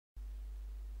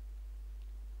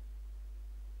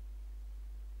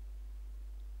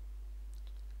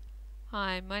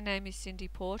Hi, my name is Cindy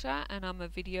Porter and I'm a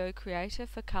video creator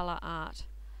for colour art.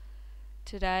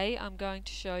 Today I'm going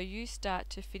to show you start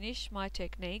to finish my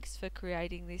techniques for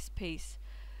creating this piece.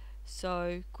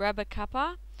 So grab a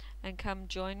cuppa and come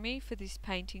join me for this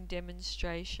painting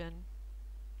demonstration.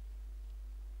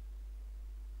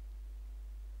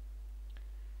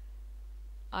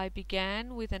 I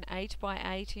began with an 8 by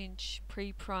 8 inch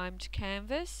pre-primed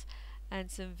canvas and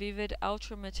some vivid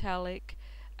ultra-metallic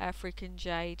African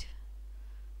Jade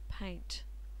paint.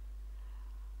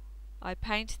 I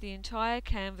paint the entire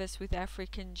canvas with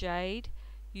African Jade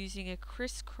using a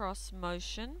crisscross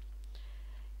motion.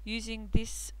 Using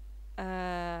this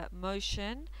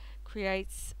motion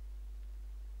creates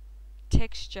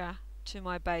texture to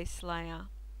my base layer.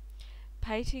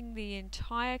 Painting the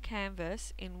entire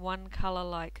canvas in one colour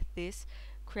like this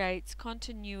creates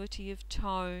continuity of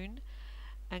tone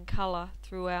and colour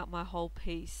throughout my whole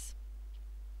piece.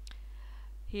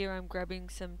 Here I'm grabbing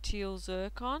some Teal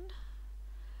Zircon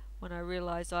when I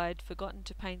realised I had forgotten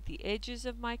to paint the edges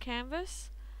of my canvas,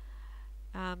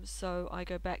 so I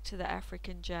go back to the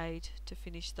African Jade to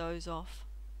finish those off.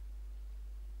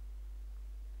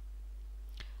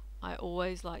 I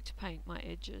always like to paint my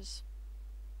edges.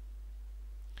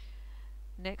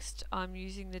 Next I'm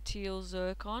using the Teal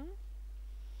Zircon,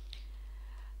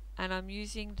 and I'm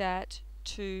using that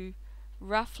to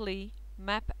roughly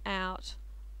map out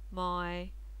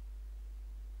my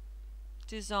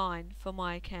design for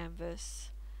my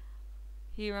canvas.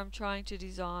 Here I'm trying to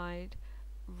decide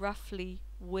roughly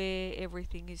where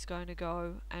everything is going to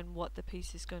go and what the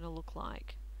piece is going to look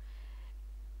like.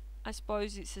 I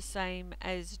suppose it's the same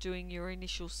as doing your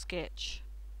initial sketch.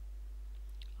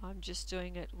 I'm just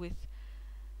doing it with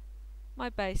my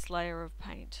base layer of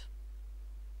paint.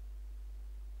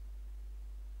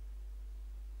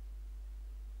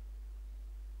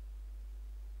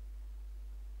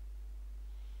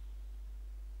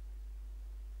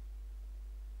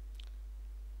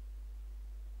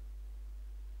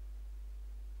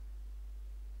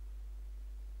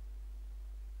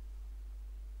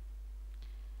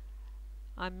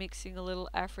 I'm mixing a little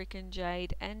African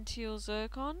Jade and Teal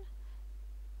Zircon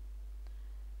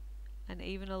and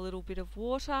even a little bit of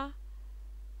water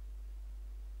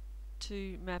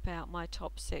to map out my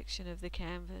top section of the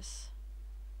canvas.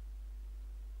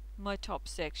 My top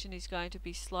section is going to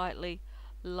be slightly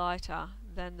lighter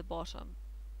than the bottom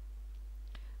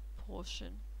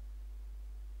portion.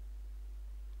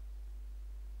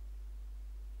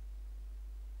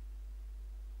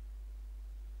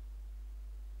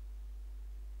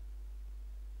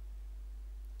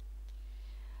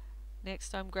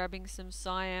 Next I'm grabbing some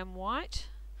Siam white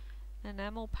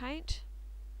enamel paint,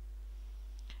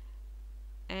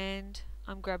 and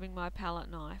I'm grabbing my palette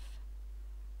knife.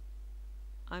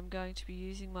 I'm going to be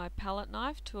using my palette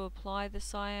knife to apply the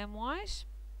Siam white.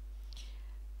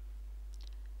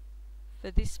 For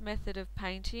this method of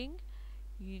painting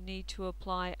you need to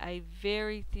apply a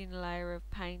very thin layer of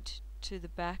paint to the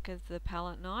back of the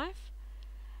palette knife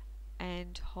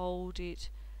and hold it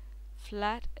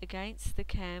flat against the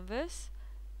canvas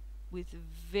with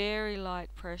very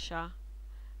light pressure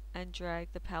and drag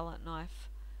the palette knife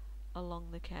along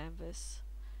the canvas.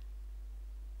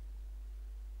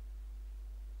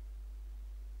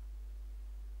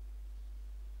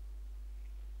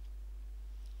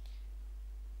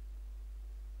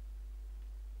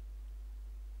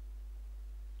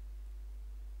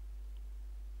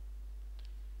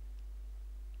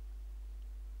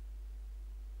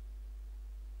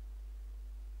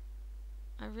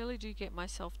 I really do get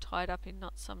myself tied up in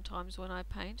knots sometimes when I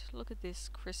paint. Look at this,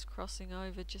 crisscrossing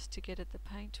over just to get at the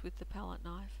paint with the palette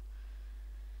knife.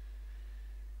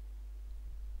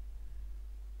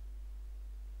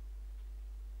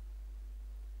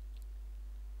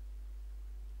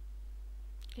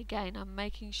 Again, I'm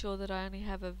making sure that I only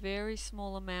have a very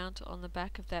small amount on the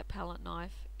back of that palette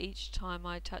knife each time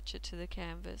I touch it to the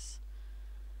canvas.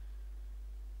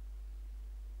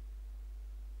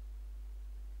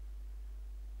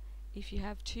 If you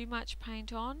have too much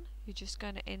paint on, you're just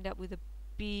going to end up with a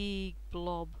big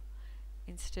blob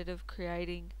instead of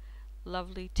creating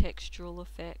lovely textural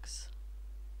effects.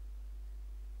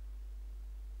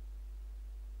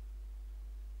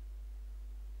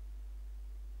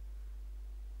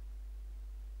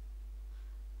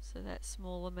 So that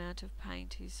small amount of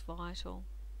paint is vital.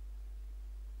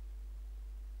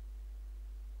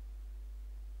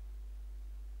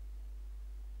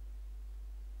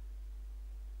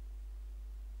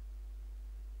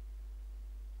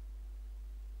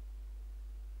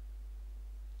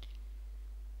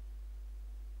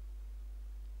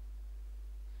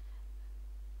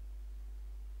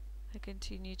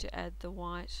 continue to add the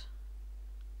white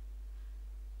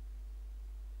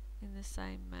in the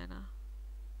same manner,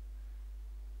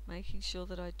 making sure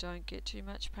that I don't get too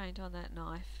much paint on that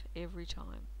knife every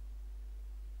time.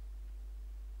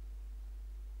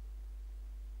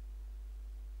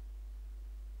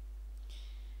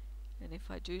 And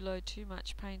if I do load too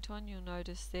much paint on, you'll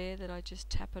notice there that I just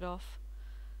tap it off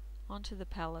onto the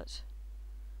palette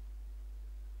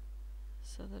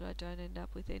so that I don't end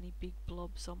up with any big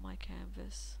blobs on my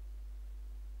canvas.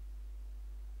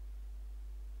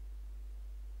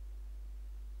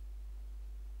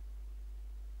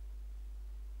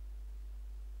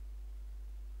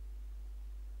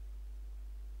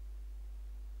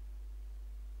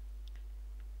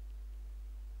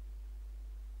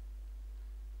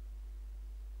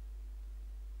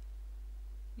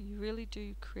 You really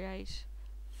do create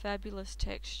fabulous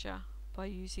texture by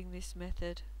using this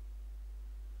method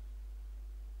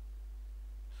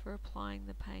for applying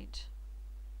the paint.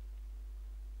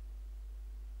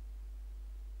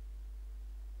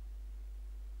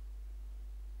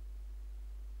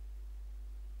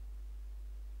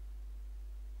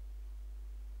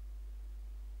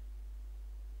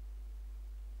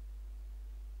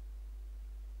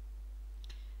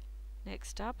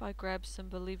 Next up, I grabbed some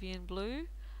Bolivian blue,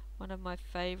 one of my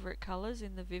favourite colours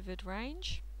in the vivid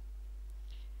range,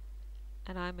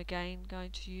 and I'm again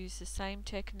going to use the same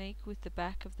technique with the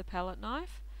back of the palette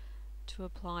knife to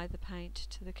apply the paint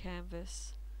to the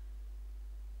canvas.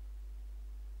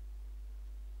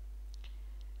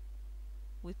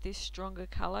 With this stronger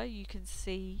colour, you can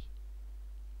see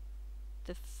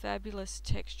the fabulous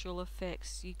textural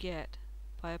effects you get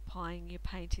by applying your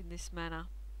paint in this manner.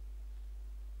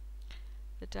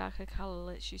 The darker colour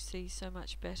lets you see so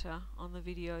much better on the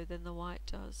video than the white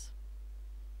does.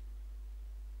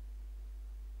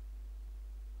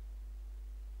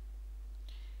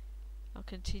 I'll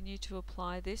continue to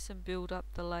apply this and build up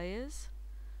the layers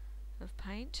of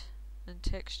paint and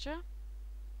texture.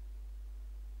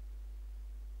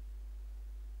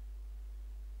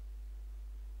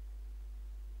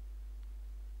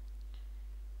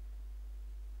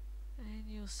 And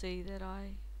you'll see that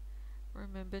I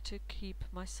remember to keep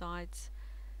my sides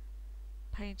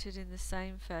painted in the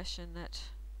same fashion that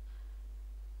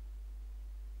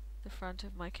the front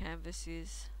of my canvas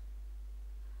is.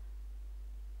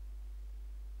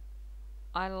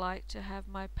 I like to have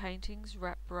my paintings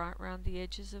wrapped right around the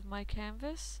edges of my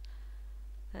canvas.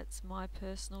 That's my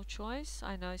personal choice.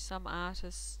 I know some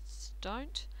artists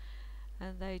don't,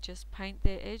 and they just paint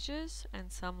their edges,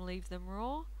 and some leave them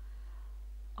raw.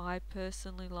 I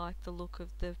personally like the look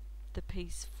of the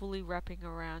piece fully wrapping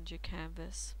around your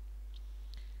canvas.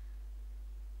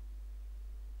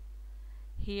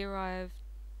 Here I have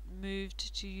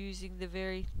moved to using the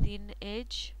very thin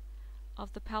edge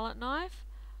of the palette knife.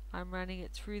 I'm running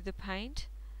it through the paint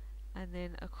and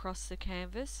then across the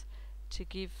canvas to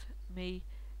give me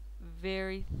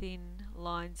very thin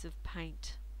lines of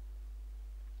paint.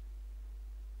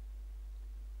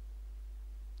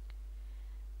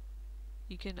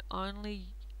 You can only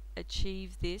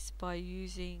achieve this by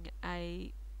using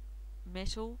a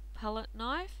metal palette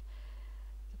knife.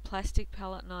 The plastic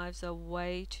palette knives are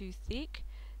way too thick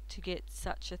to get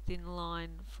such a thin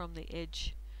line from the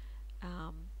edge,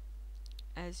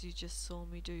 as you just saw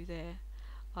me do there.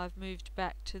 I've moved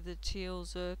back to the Teal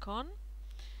Zircon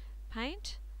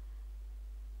paint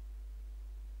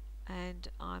and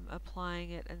I'm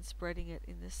applying it and spreading it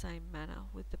in the same manner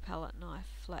with the palette knife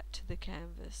flat to the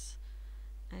canvas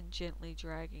and gently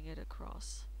dragging it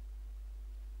across.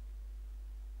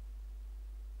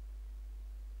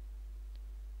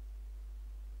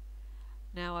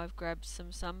 Now I've grabbed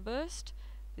some Sunburst.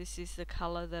 This is the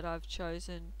colour that I've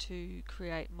chosen to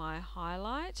create my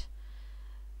highlight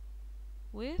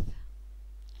with,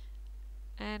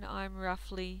 and I'm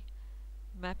roughly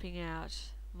mapping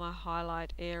out my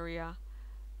highlight area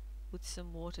with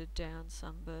some watered down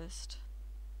Sunburst.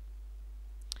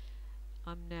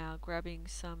 I'm now grabbing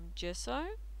some gesso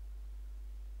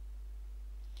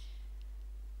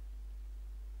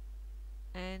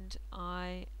and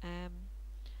I am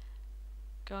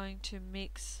going to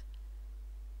mix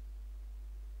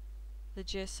the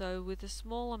gesso with a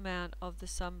small amount of the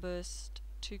Sunburst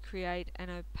to create an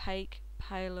opaque,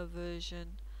 paler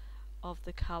version of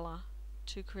the colour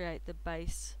to create the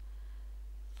base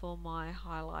for my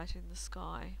highlight in the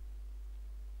sky.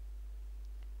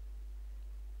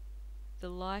 The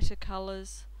lighter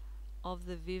colours of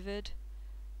the vivid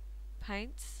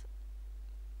paints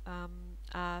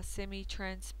are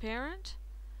semi-transparent,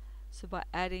 so by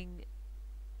adding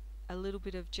a little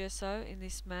bit of gesso in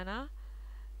this manner,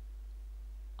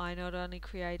 I not only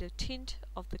create a tint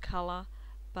of the colour,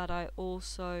 but I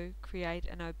also create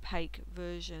an opaque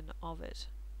version of it.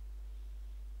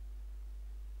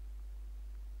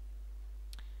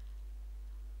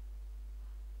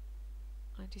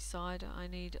 I decide I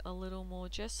need a little more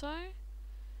gesso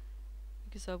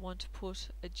because I want to put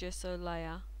a gesso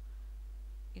layer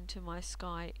into my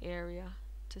sky area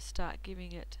to start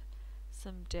giving it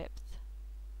some depth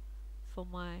for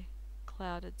my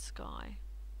clouded sky.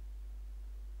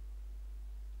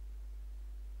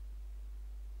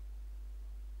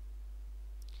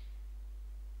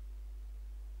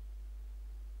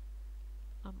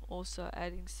 I'm also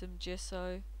adding some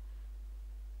gesso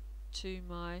to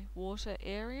my water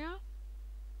area.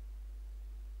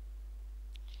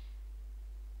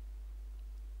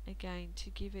 Again, to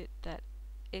give it that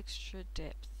extra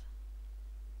depth.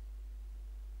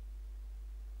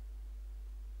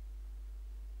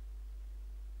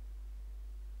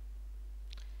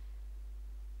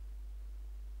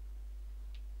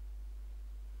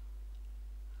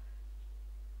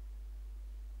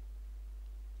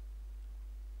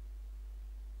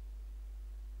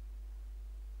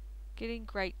 Getting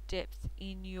great depth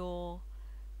in your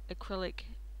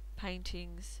acrylic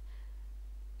paintings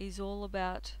is all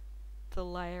about the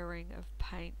layering of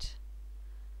paint.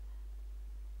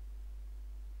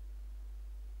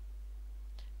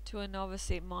 To a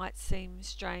novice it might seem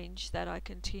strange that I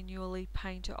continually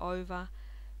paint over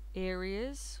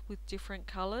areas with different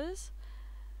colours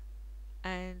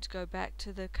and go back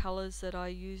to the colours that I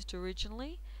used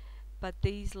originally, but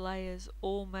these layers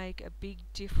all make a big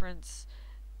difference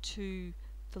to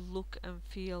the look and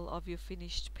feel of your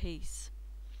finished piece.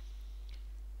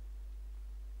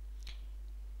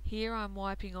 Here I'm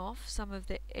wiping off some of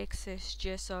the excess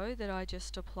gesso that I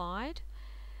just applied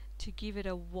to give it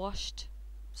a washed,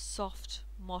 soft,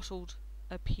 mottled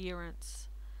appearance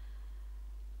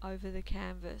over the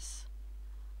canvas.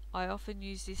 I often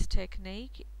use this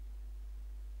technique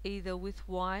either with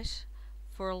white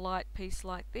for a light piece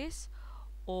like this,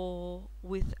 or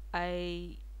with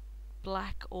a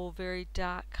black or very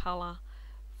dark colour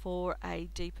for a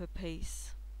deeper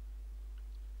piece.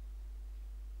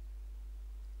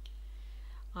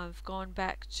 I've gone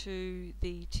back to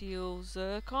the Teal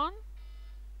Zircon.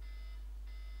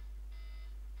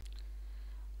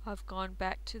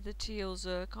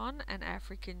 And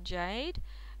African Jade,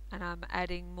 and I'm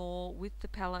adding more with the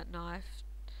palette knife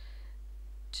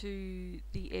to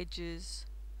the edges,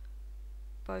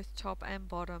 both top and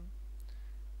bottom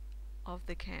of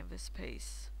the canvas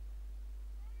piece.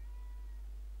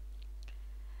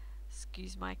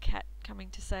 Excuse my cat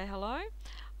coming to say hello.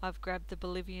 I've grabbed the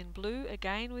Bolivian blue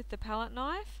again with the palette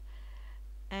knife,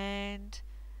 and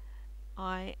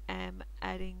I am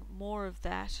adding more of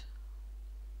that,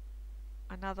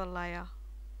 another layer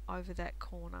over that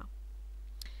corner.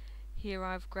 Here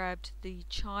I've grabbed the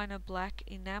China Black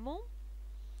enamel,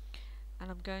 and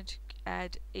I'm going to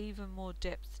add even more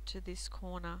depth to this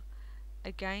corner,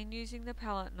 again using the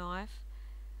palette knife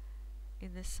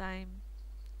in the same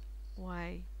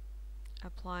way,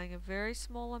 applying a very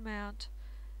small amount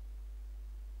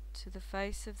to the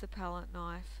face of the palette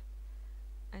knife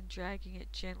and dragging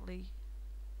it gently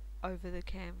over the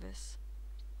canvas.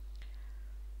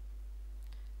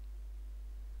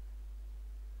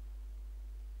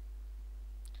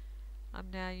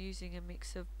 I'm now using a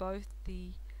mix of both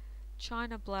the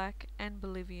China Black and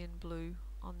Bolivian blue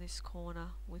on this corner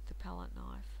with the palette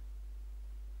knife.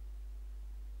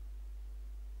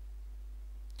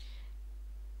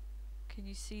 Can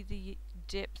you see the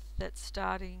depth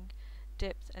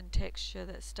and texture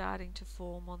that's starting to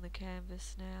form on the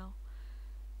canvas now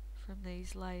from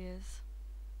these layers?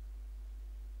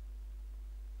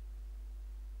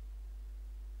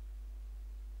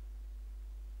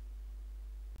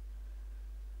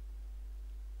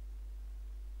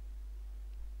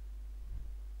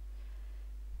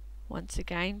 Once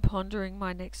again, pondering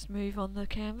my next move on the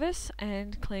canvas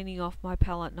and cleaning off my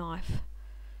palette knife.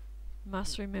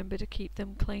 Must remember to keep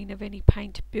them clean of any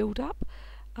paint build-up,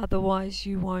 otherwise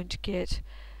you won't get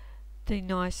the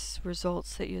nice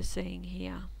results that you're seeing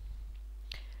here.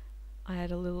 I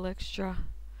add a little extra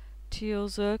Teal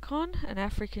Zircon and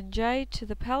African Jade to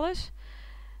the palette,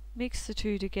 mix the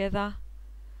two together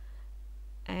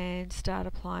and start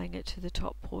applying it to the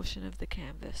top portion of the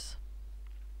canvas.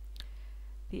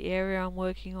 The area I'm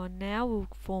working on now will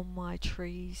form my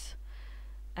trees,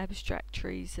 abstract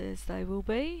trees as they will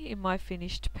be in my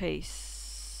finished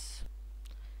piece.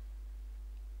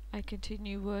 I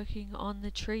continue working on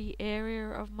the tree area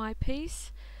of my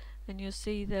piece, and you'll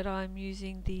see that I'm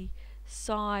using the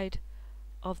side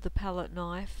of the palette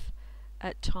knife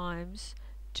at times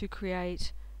to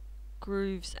create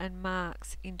grooves and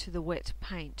marks into the wet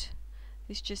paint.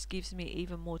 This just gives me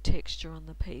even more texture on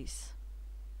the piece.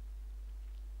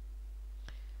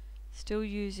 Still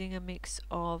using a mix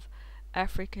of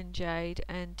African Jade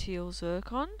and Teal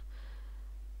Zircon,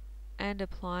 and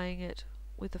applying it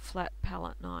with a flat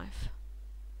palette knife.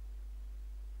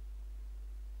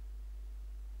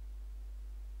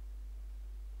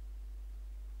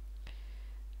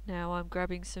 Now I'm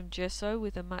grabbing some gesso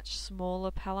with a much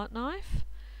smaller palette knife,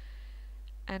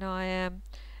 and I am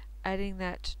adding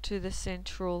that to the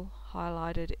central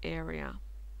highlighted area.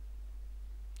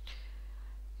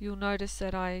 You'll notice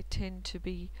that I tend to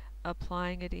be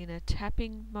applying it in a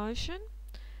tapping motion.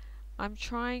 I'm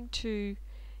trying to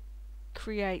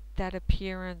create that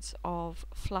appearance of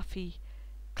fluffy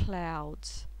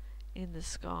clouds in the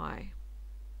sky.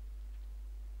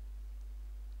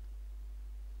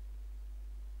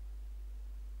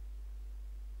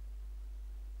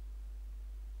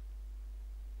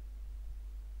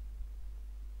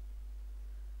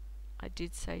 I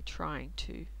did say trying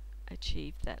to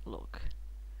achieve that look.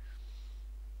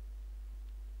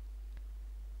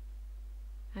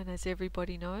 And as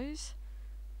everybody knows,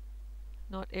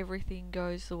 not everything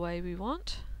goes the way we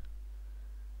want.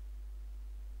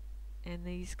 And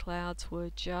these clouds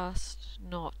were just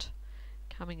not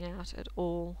coming out at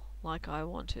all like I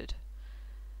wanted.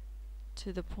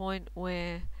 To the point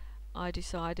where I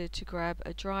decided to grab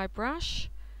a dry brush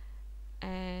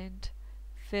and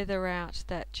feather out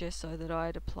that gesso that I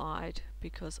had applied,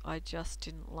 because I just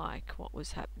didn't like what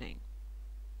was happening.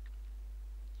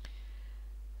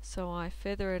 So I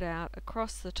feather it out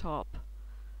across the top,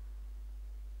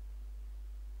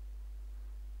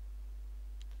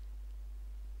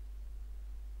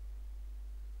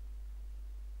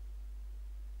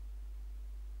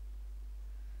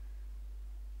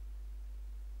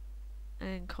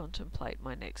 and contemplate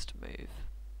my next move.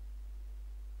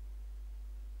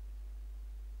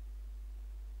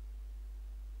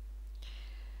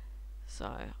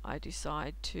 So I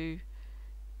decide to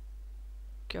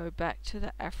go back to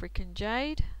the African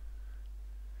Jade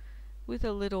with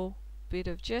a little bit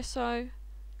of gesso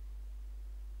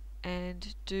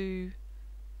and do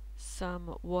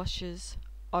some washes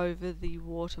over the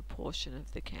water portion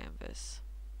of the canvas.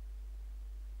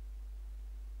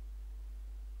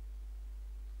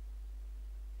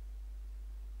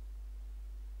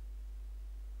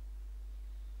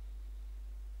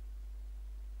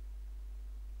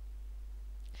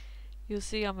 You'll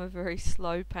see I'm a very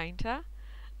slow painter.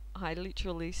 I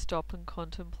literally stop and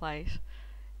contemplate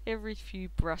every few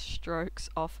brush strokes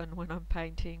often when I'm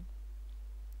painting.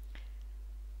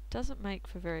 Doesn't make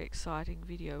for very exciting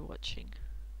video watching.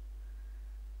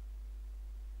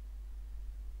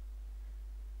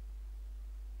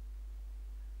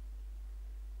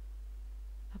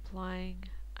 Applying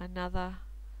another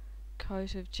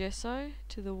coat of gesso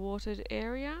to the watered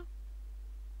area,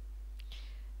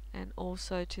 and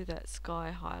also to that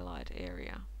sky highlight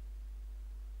area.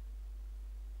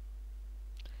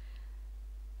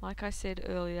 Like I said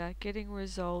earlier, getting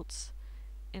results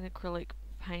in acrylic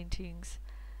paintings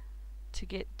to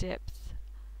get depth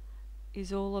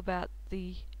is all about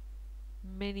the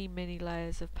many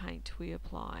layers of paint we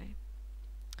apply.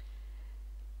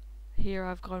 Here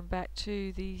I've gone back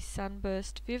to the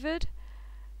Sunburst Vivid,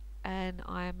 and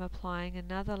I am applying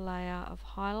another layer of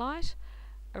highlight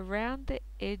around the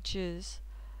edges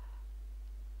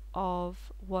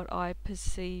of what I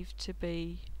perceive to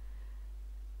be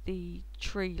the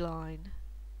tree line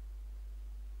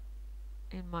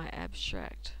in my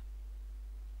abstract.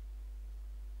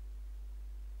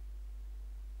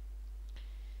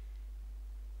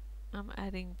 I'm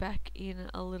adding back in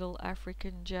a little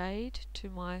African Jade to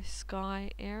my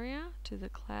sky area, to the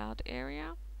cloud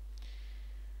area.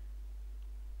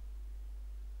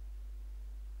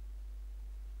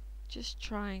 Just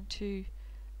trying to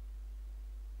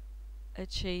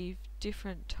achieve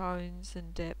different tones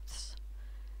and depths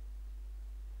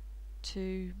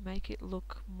to make it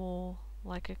look more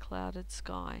like a clouded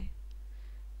sky.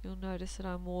 You'll notice that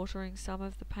I'm watering some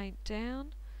of the paint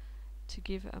down to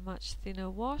give a much thinner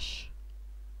wash.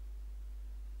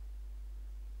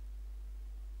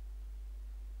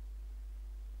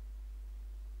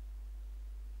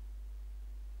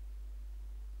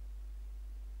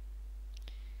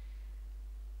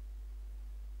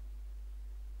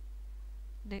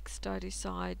 Next I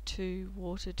decide to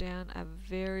water down a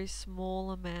very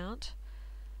small amount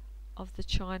of the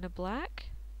China Black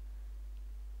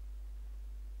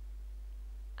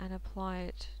and apply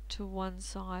it to one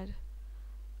side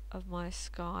of my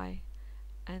sky,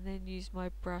 and then use my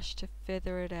brush to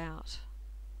feather it out.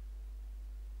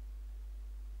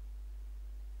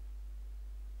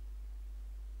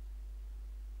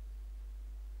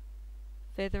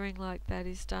 Feathering like that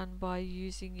is done by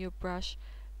using your brush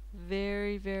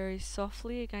very, very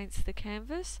softly against the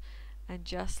canvas and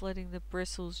just letting the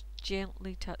bristles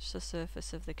gently touch the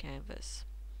surface of the canvas.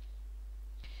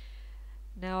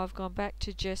 Now I've gone back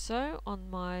to gesso on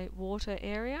my water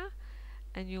area,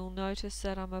 and you'll notice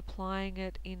that I'm applying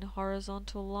it in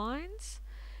horizontal lines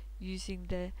using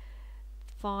the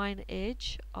fine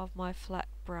edge of my flat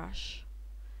brush.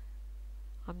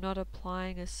 I'm not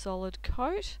applying a solid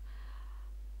coat,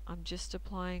 I'm just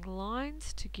applying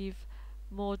lines to give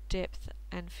more depth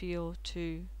and feel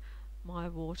to my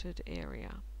watered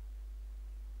area.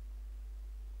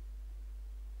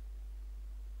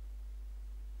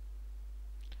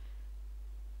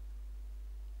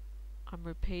 I'm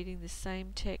repeating the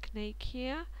same technique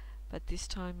here, but this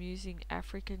time using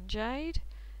African Jade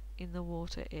in the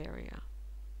water area.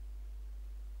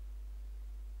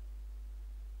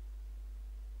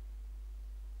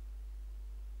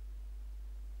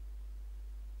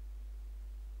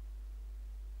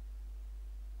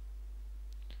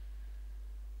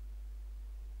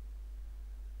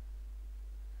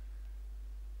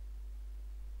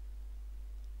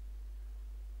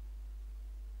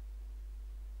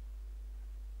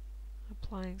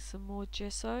 Applying some more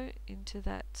gesso into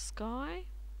that sky.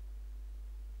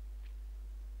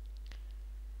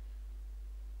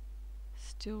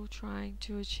 Still trying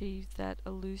to achieve that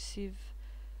elusive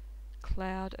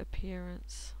cloud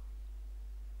appearance.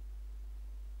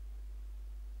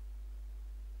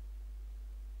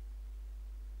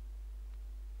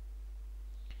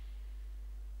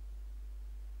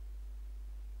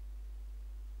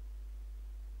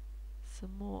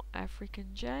 Some more African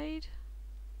Jade.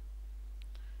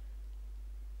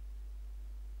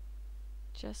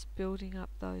 Just building up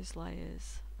those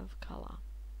layers of colour.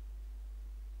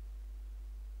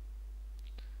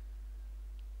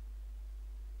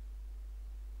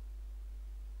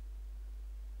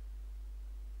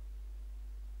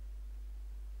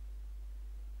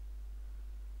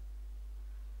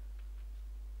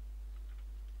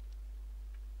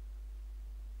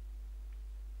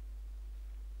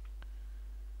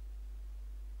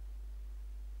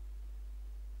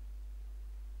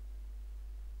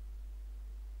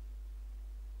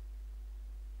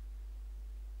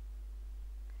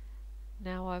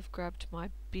 Now I've grabbed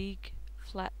my big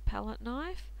flat palette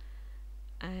knife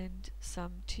and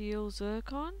some Teal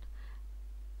Zircon,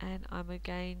 and I'm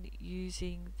again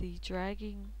using the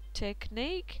dragging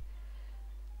technique.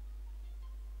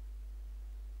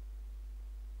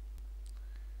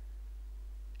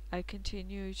 I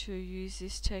continue to use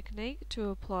this technique to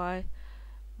apply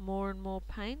more and more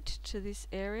paint to this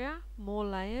area, more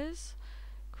layers,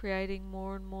 creating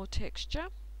more and more texture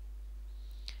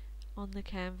on the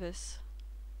canvas.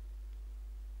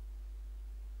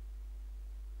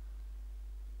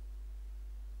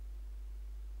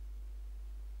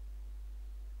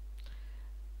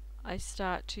 I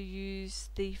start to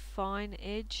use the fine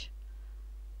edge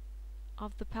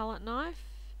of the palette knife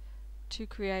to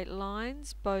create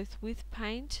lines both with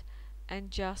paint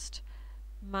and just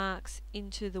marks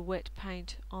into the wet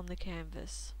paint on the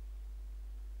canvas.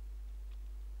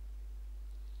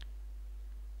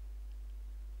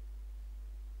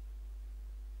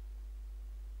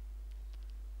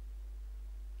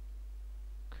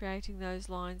 Creating those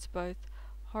lines both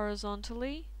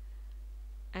horizontally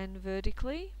and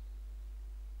vertically.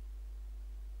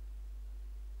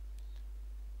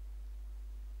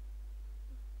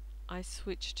 I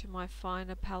switch to my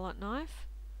finer palette knife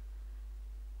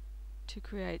to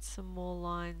create some more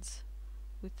lines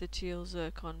with the Teal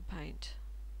Zircon paint.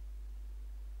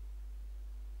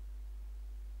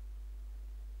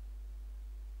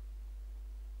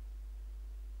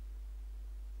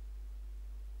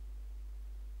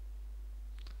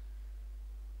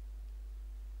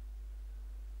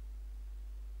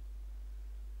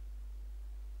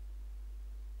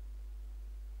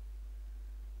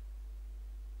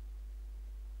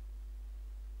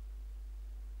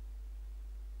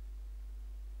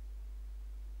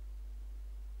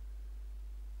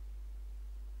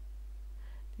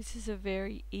 This is a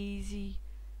very easy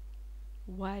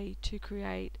way to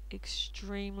create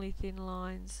extremely thin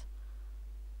lines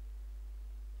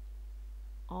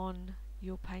on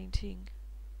your painting.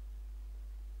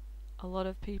 A lot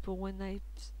of people, when they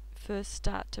first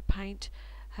start to paint,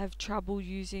 have trouble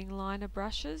using liner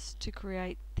brushes to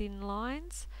create thin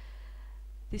lines.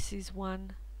 This is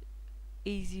one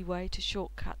easy way to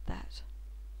shortcut that.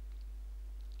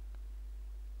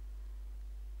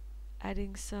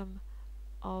 Adding some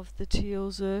of the Teal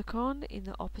Zircon in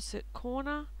the opposite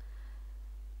corner,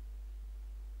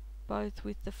 both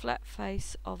with the flat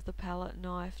face of the palette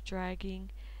knife dragging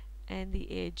and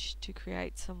the edge to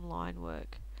create some line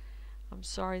work. I'm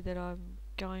sorry that I'm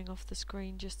going off the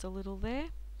screen just a little there,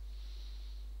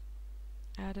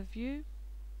 out of view.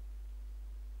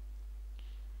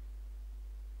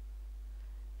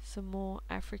 Some more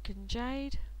African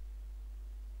jade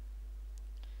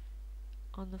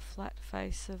on the flat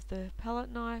face of the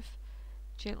palette knife,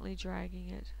 gently dragging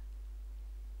it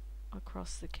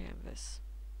across the canvas.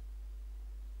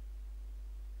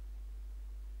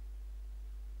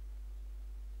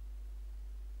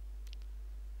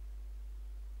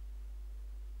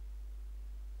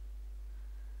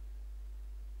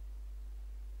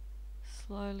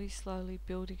 Slowly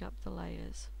building up the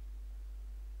layers.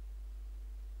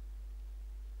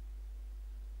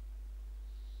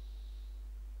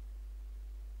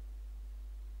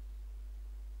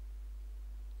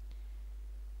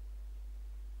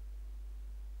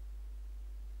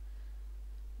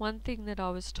 One thing that I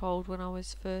was told when I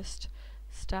was first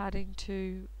starting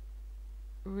to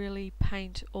really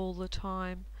paint all the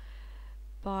time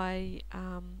by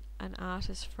an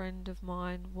artist friend of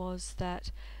mine was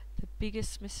that the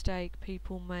biggest mistake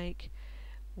people make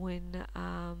when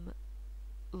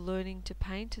learning to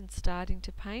paint and starting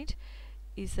to paint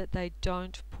is that they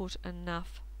don't put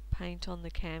enough paint on the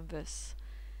canvas.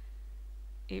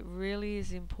 It really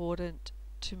is important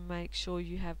to make sure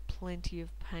you have plenty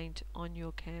of paint on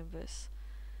your canvas.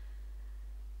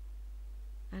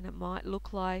 And it might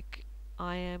look like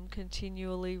I am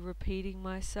continually repeating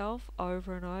myself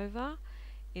over and over.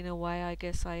 In a way, I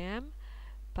guess I am,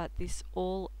 but this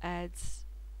all adds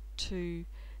to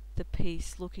the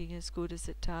piece looking as good as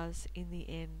it does in the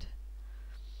end.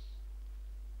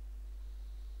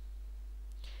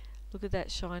 Look at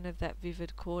that shine of that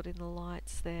vivid caught in the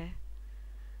lights there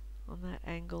on that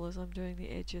angle as I'm doing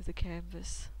the edge of the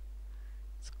canvas.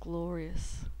 It's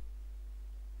glorious.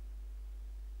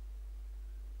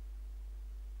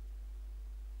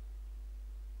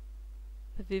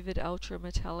 The vivid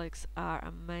Ulta-Metallics are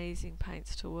amazing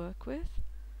paints to work with,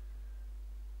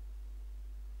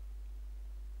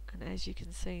 and as you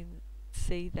can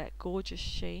see that gorgeous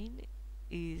sheen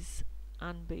is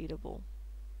unbeatable.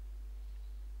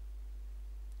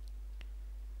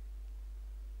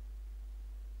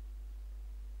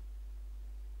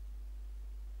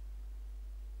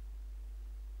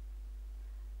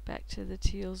 Back to the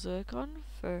teal zircon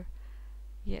for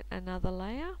yet another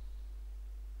layer.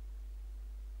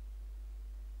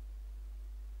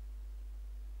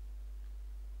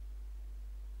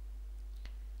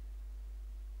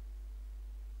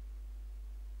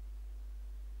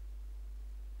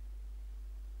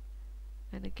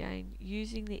 And again,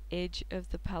 using the edge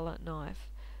of the palette knife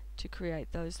to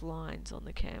create those lines on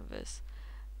the canvas.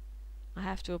 I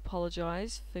have to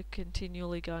apologise for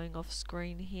continually going off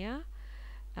screen here,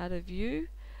 out of view.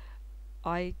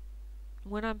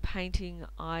 When I'm painting,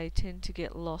 I tend to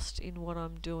get lost in what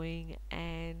I'm doing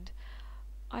and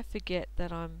I forget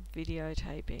that I'm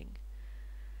videotaping.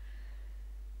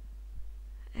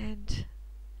 And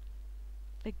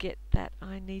forget that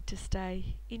I need to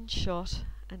stay in shot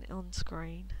and on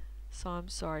screen, so I'm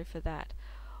sorry for that.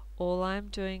 All I'm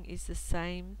doing is the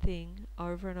same thing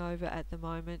over and over at the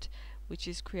moment, which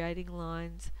is creating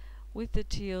lines with the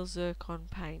teal zircon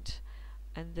paint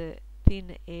and the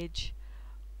thin edge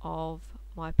of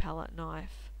my palette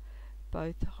knife,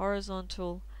 both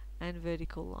horizontal and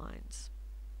vertical lines.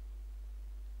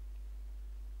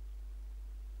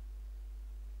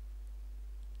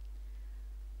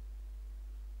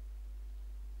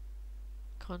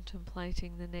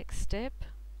 Contemplating the next step,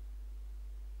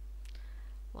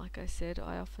 like I said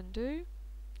I often do,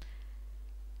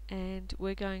 and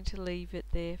we're going to leave it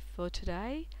there for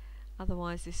today,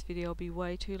 otherwise this video will be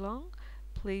way too long.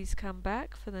 Please come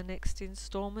back for the next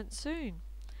installment soon.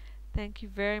 Thank you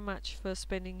very much for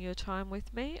spending your time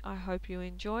with me. I hope you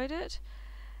enjoyed it,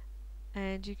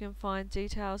 and you can find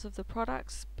details of the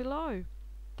products below.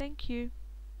 Thank you.